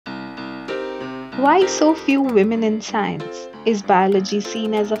Why so few women in science? Is biology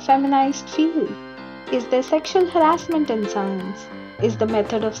seen as a feminized field? Is there sexual harassment in science? Is the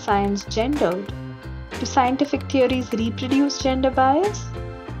method of science gendered? Do scientific theories reproduce gender bias?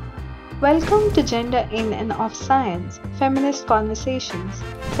 Welcome to Gender in and of Science, Feminist Conversations,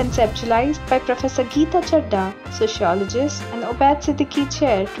 conceptualized by Professor Gita Chadha, Sociologist and Obaid Siddiqi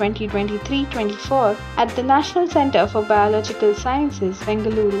Chair 2023-24 at the National Centre for Biological Sciences,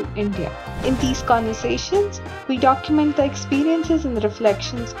 Bengaluru, India. In these conversations, we document the experiences and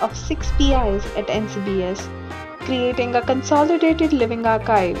reflections of 6 PIs at NCBS, creating a consolidated living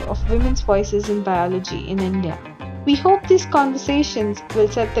archive of women's voices in biology in India. We hope these conversations will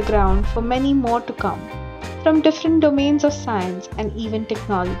set the ground for many more to come, from different domains of science and even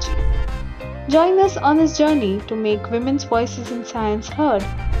technology. Join us on this journey to make women's voices in science heard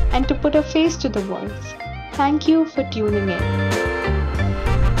and to put a face to the voice. Thank you for tuning in.